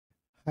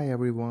Hi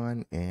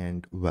everyone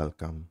and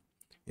welcome.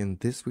 In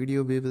this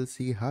video we will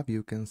see how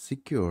you can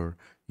secure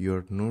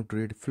your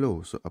Node-RED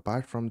flow. So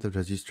apart from the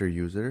registered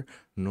user,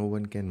 no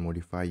one can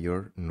modify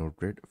your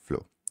Node-RED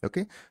flow.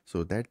 Okay,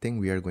 so that thing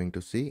we are going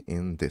to see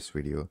in this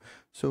video.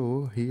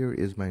 So here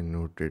is my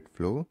Node-RED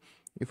flow.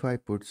 If I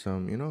put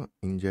some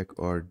inject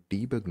or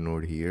debug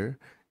node here,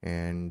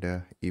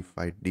 and if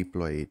I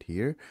deploy it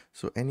here,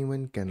 so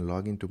anyone can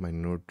log into my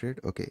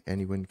Node-RED. Okay,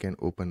 anyone can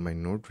open my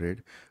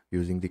Node-RED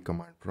using the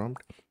command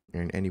prompt,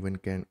 and anyone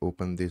can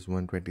open this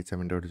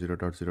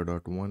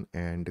 127.0.0.1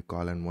 and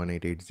colon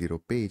 1880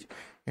 page,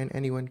 and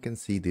anyone can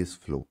see this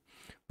flow.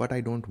 But I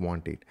don't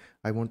want it.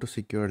 I want to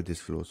secure this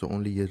flow, so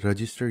only a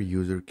registered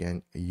user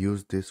can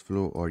use this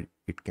flow, or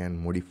it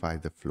can modify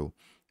the flow.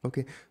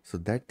 Okay, so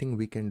that thing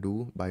we can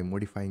do by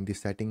modifying the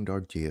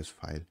setting.js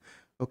file.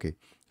 Okay,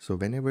 so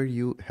whenever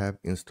you have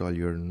installed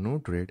your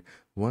Node-RED,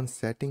 one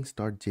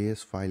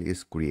settings.js file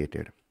is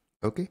created.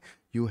 Okay,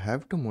 you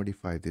have to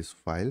modify this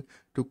file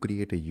to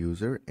create a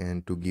user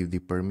and to give the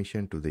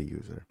permission to the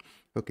user.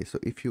 Okay, so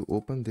if you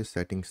open this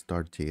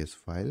settings.js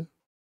file,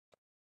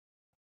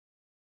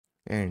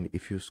 and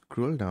if you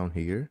scroll down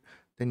here,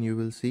 then you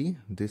will see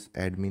this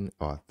admin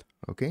auth.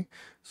 Okay,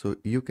 so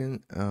you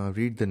can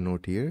read the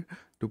note here: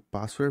 to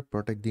password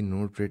protect the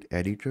Node-RED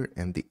editor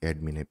and the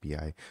admin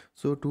API.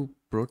 So to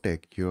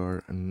protect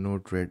your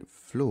Node-RED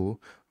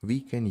flow, we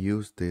can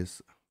use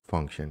this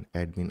function,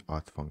 admin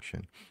auth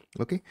function.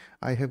 Okay,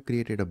 I have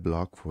created a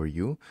block for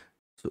you.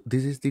 So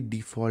this is the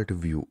default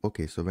view.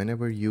 Okay, so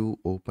whenever you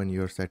open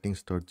your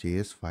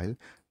settings.js file,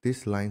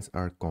 these lines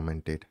are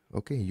commented.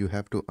 Okay, you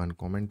have to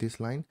uncomment this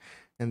line,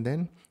 and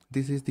then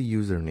this is the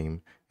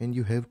username, and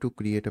you have to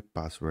create a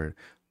password.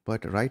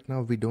 But right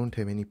now we don't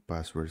have any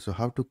password, so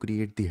how to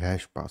create the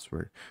hash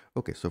password?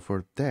 Okay, so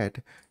for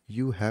that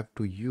you have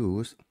to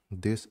use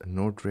this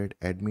Node-RED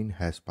admin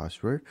hash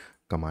password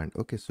command.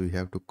 Okay, so you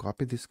have to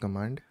copy this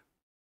command.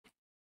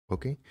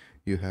 Okay,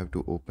 you have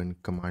to open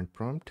command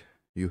prompt,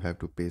 you have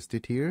to paste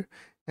it here,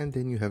 and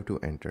then you have to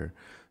enter,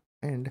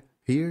 and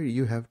here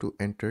you have to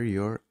enter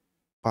your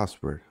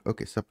password.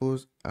 Okay,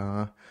 suppose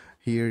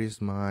here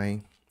is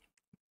my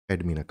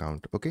admin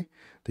account. Okay,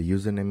 the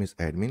username is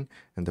admin,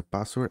 and the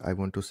password I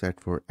want to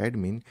set for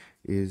admin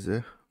is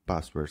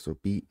password. So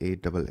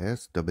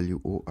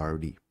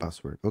PASSWORD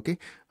password. Okay,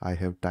 I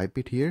have typed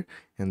it here,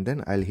 and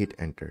then I'll hit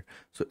enter.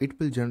 So it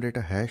will generate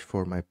a hash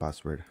for my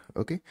password.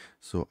 Okay,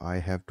 so I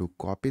have to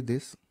copy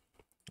this,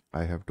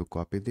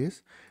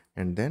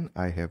 and then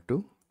I have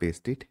to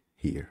paste it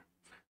here.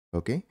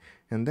 Okay,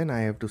 and then I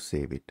have to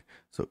save it.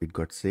 So it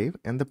got saved,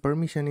 and the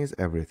permission is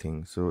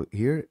everything. So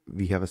here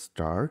we have a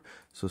star.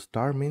 So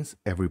star means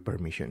every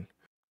permission.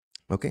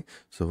 Okay,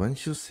 so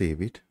once you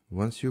save it,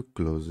 once you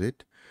close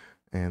it,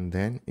 and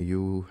then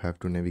you have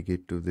to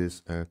navigate to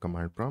this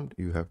command prompt,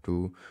 you have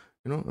to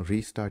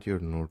restart your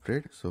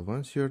Node-RED. So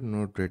once your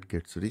Node-RED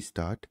gets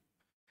restart,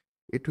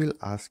 it will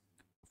ask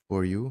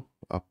for you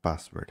a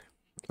password.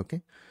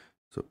 Okay,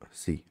 so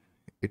see,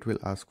 it will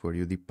ask for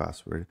you the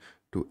password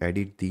to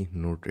edit the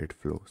Node-RED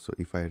flow. So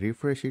if I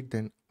refresh it,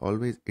 then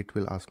always it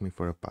will ask me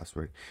for a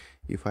password.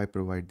 If I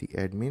provide the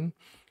admin,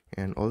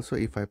 and also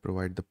if I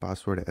provide the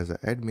password as an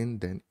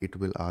admin, then it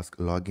will ask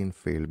login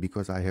failed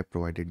because I have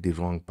provided the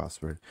wrong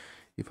password.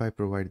 If I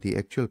provide the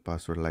actual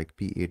password like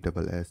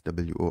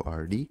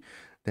PASSWORD,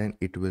 then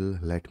it will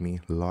let me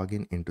log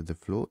in into the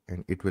flow,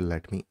 and it will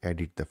let me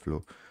edit the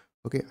flow.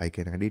 Okay, I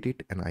can edit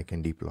it and I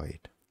can deploy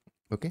it.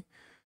 Okay,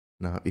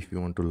 now if you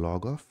want to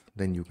log off,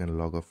 then you can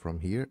log off from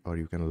here, or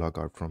you can log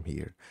out from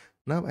here.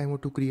 Now I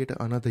want to create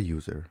another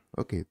user.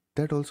 Okay,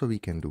 that also we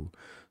can do.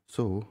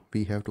 So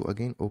we have to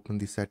again open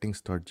the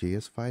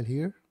settings.js file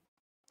here,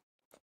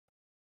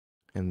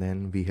 and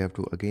then we have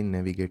to again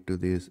navigate to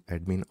this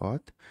admin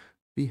auth.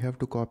 We have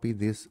to copy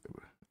this.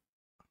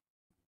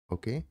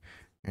 Okay,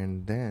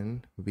 and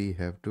then we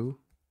have to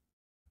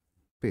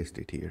paste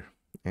it here,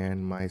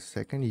 and my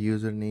second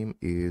username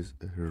is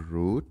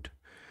root,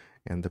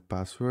 and the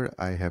password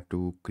I have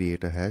to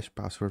create a hash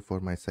password for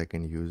my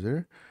second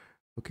user.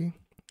 Okay,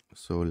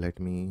 so let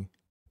me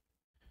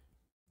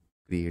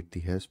create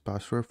the hash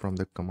password from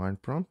the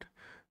command prompt.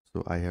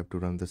 So I have to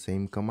run the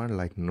same command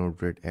like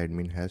Node-RED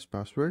admin hash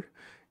password,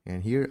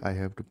 and here I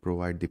have to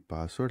provide the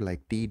password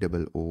like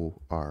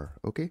TOOR.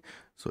 Okay,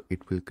 so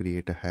it will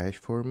create a hash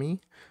for me.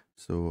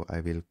 So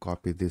I will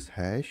copy this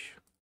hash,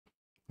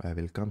 I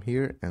will come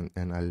here and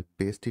I'll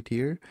paste it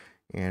here.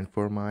 And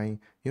for my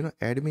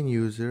admin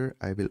user,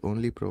 I will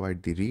only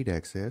provide the read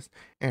access,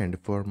 and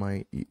for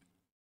my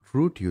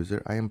root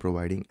user I am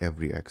providing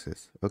every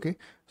access. Okay,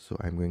 so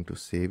I'm going to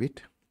save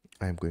it,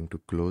 I'm going to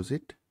close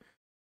it.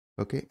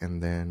 Okay,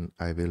 and then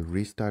I will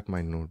restart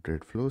my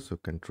Node-RED flow. So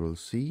Control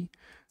C,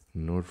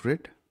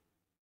 Node-RED.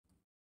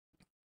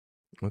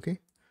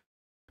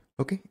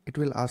 Okay, it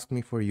will ask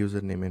me for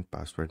username and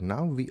password.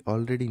 Now we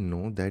already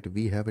know that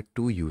we have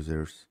two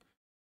users.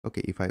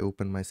 Okay, if I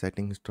open my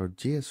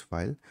settings.js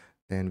file,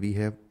 then we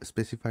have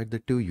specified the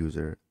two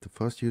user. The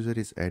first user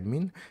is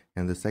admin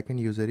and the second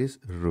user is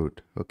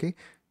root. Okay,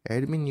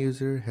 admin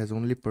user has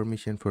only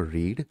permission for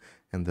read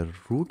and the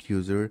root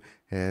user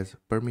has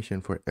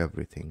permission for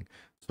everything.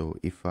 So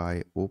if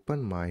I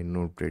open my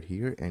Node-RED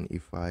here and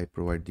if I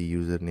provide the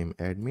username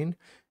admin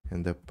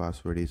and the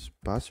password is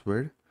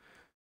password,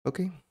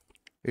 okay,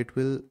 it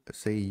will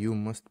say you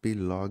must be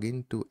logged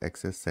in to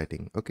access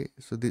setting. Okay,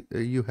 so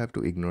you have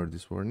to ignore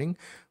this warning.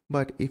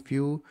 But if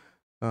you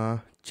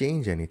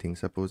change anything,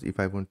 suppose if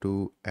I want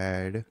to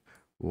add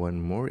one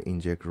more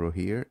inject row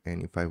here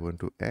and if I want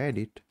to add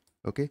it,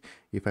 okay,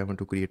 if I want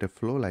to create a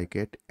flow like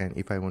it and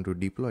if I want to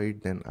deploy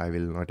it, then I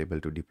will not able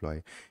to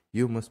deploy.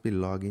 You must be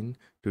logged in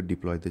to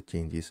deploy the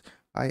changes.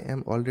 I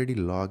am already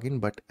logged in,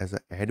 but as an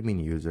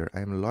admin user,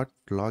 I am not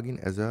logged in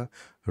as a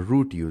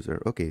root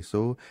user. Okay,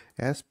 so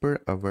as per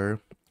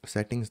our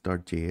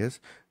settings.js,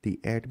 the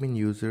admin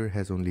user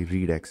has only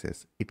read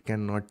access. It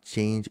cannot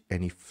change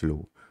any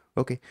flow.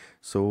 Okay,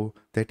 so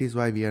that is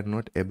why we are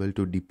not able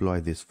to deploy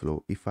this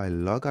flow. If I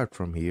log out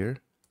from here,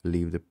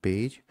 leave the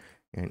page,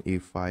 and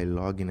if I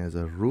log in as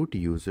a root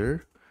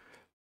user,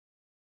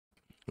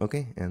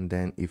 okay, and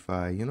then if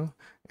I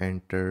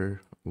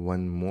enter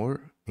one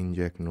more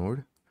inject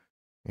node,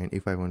 and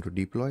if I want to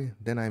deploy,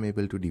 then I'm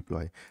able to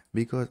deploy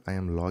because I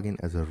am logged in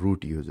as a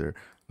root user.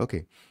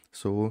 Okay,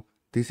 so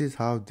this is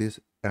how this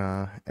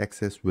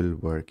access will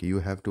work. You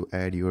have to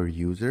add your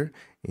user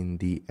in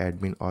the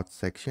admin auth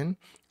section.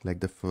 Like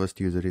the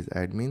first user is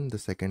admin, the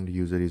second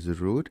user is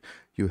root.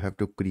 You have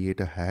to create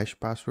a hash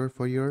password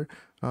for your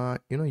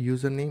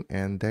username,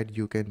 and that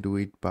you can do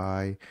it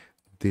by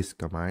this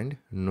command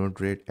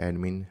node-red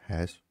admin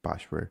hash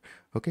password.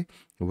 Okay,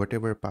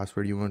 whatever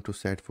password you want to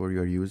set for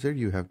your user,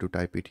 you have to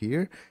type it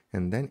here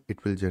and then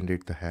it will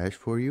generate the hash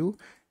for you,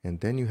 and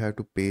then you have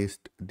to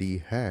paste the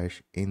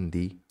hash in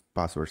the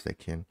password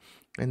section,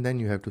 and then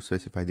you have to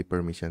specify the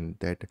permission,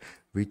 that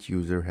which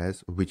user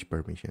has which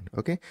permission.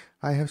 Okay,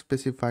 I have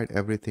specified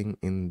everything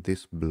in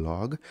this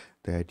blog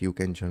that you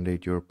can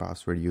generate your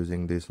password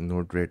using this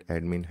node-red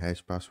admin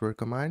hash password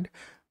command.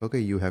 Okay,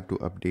 you have to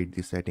update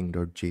the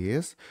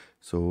setting.js.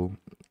 So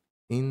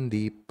in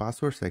the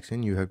password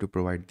section, you have to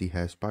provide the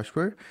hash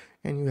password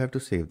and you have to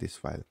save this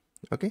file.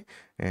 Okay,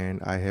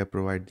 and I have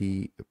provided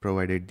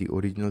the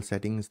original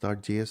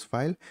settings.js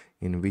file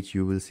in which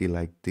you will see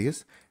like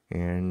this,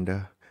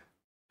 and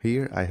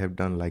here I have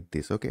done like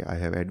this. Okay, I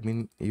have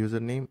admin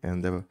username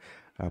and the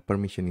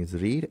permission is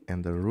read,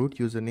 and the root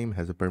username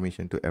has a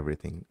permission to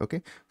everything.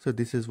 Okay, so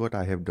this is what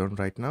I have done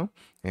right now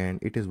and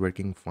it is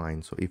working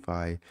fine. So if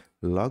I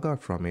log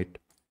out from it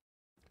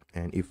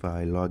and if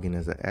I log in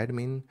as an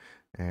admin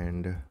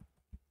and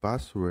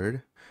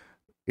password,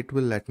 it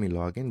will let me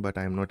log in, but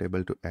I'm not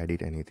able to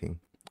edit anything.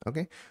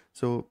 Okay,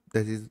 so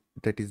that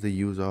is the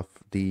use of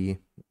the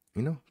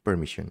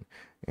permission.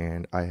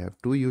 And I have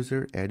two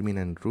user, admin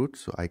and root,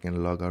 so I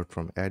can log out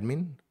from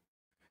admin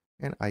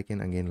and I can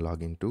again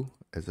log into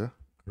as a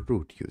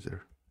root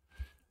user,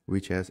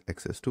 which has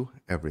access to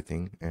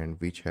everything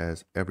and which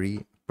has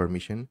every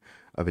permission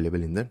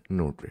available in the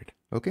Node-RED.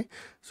 Okay,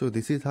 so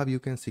this is how you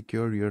can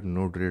secure your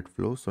Node-RED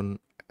flow. So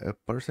a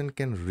person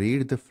can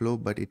read the flow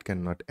but it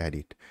cannot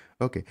edit.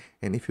 Okay,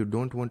 and if you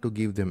don't want to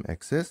give them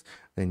access,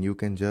 then you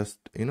can just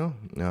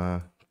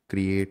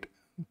create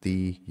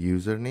the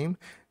username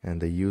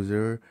and the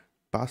user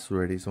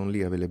password is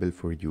only available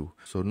for you,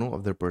 so no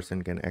other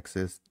person can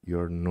access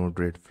your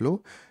Node-RED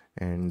flow,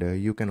 and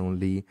you can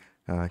only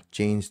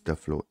change the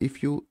flow.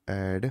 If you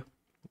add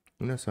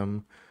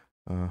some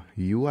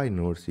UI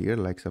nodes here,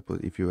 like suppose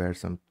if you add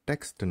some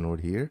text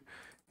node here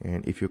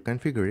and if you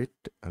configure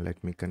it,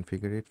 let me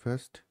configure it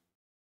first.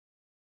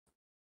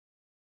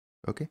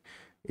 Okay,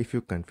 if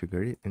you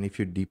configure it and if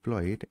you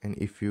deploy it and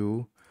if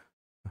you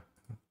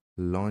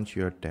launch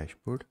your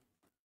dashboard,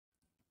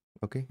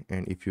 okay,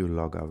 and if you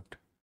log out,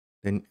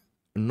 then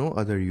no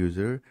other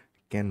user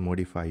can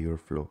modify your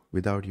flow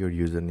without your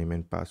username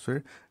and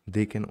password.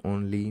 They can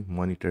only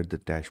monitor the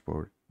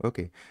dashboard.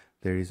 Okay,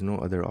 there is no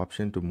other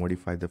option to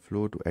modify the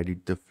flow, to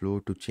edit the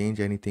flow, to change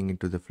anything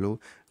into the flow.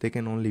 They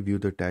can only view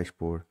the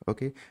dashboard.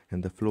 Okay,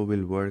 and the flow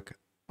will work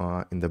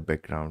in the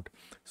background.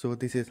 So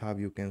this is how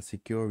you can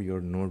secure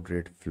your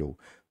Node-RED flow.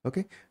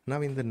 Okay,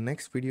 now in the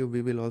next video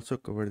we will also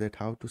cover that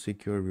how to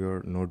secure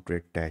your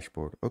Node-RED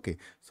dashboard. Okay,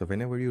 so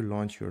whenever you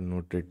launch your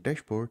Node-RED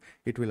dashboard,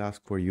 it will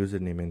ask for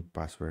username and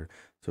password.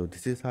 So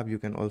this is how you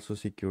can also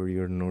secure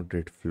your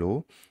Node-RED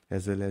flow,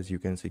 as well as you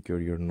can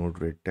secure your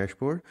Node-RED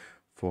dashboard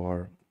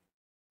for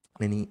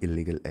any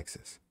illegal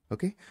access.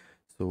 Okay,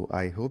 so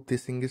I hope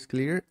this thing is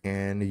clear,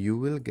 and you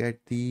will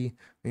get the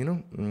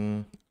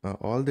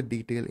all the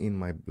detail in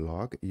my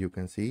blog. You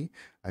can see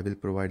I will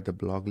provide the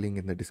blog link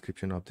in the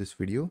description of this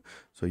video,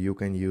 so you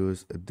can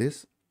use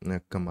this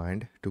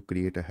command to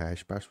create a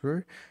hash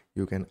password.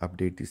 You can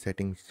update the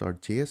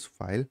settings.js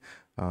file.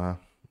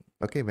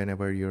 Okay,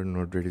 whenever your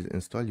Node-RED is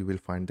installed, you will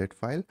find that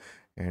file,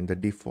 and the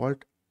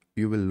default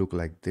you will look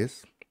like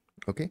this.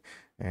 Okay,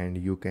 and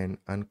you can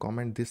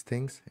uncomment these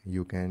things.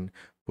 You can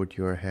put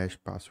your hash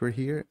password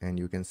here and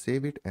you can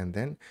save it, and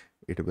then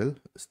it will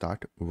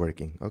start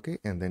working. Okay,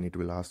 and then it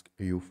will ask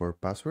you for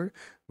password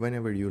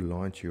whenever you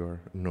launch your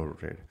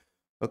Node-RED.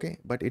 Okay,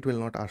 but it will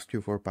not ask you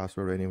for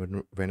password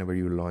whenever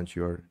you launch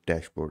your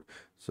dashboard.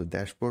 So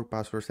dashboard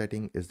password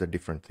setting is the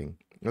different thing.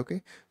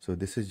 Okay, so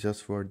this is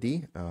just for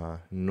the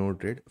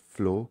Node-RED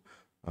flow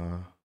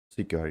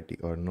security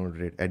or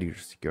Node-RED editor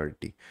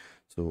security.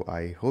 So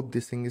I hope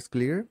this thing is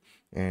clear,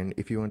 and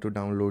if you want to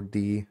download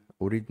the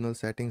original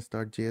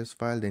settings.js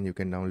file, then you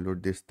can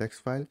download this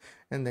text file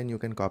and then you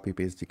can copy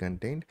paste the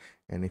content.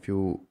 And if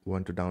you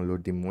want to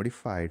download the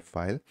modified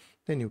file,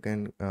 then you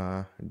can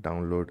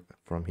download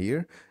from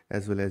here,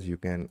 as well as you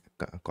can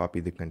copy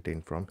the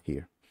content from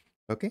here.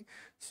 Okay,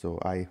 so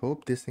I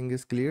hope this thing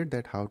is clear,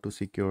 that how to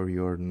secure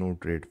your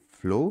Node-RED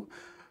flow.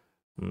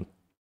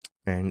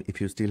 And if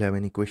you still have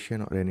any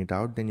question or any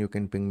doubt, then you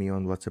can ping me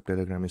on WhatsApp,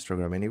 Telegram,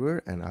 Instagram,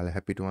 anywhere, and I'll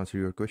happy to answer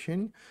your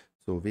question.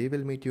 So we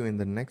will meet you in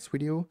the next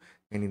video,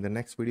 and in the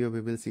next video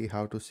we will see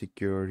how to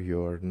secure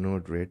your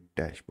Node-RED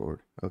dashboard.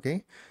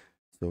 Okay,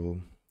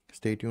 so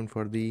stay tuned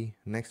for the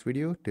next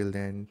video. Till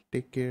then,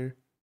 take care,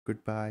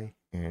 goodbye,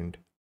 and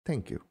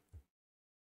thank you.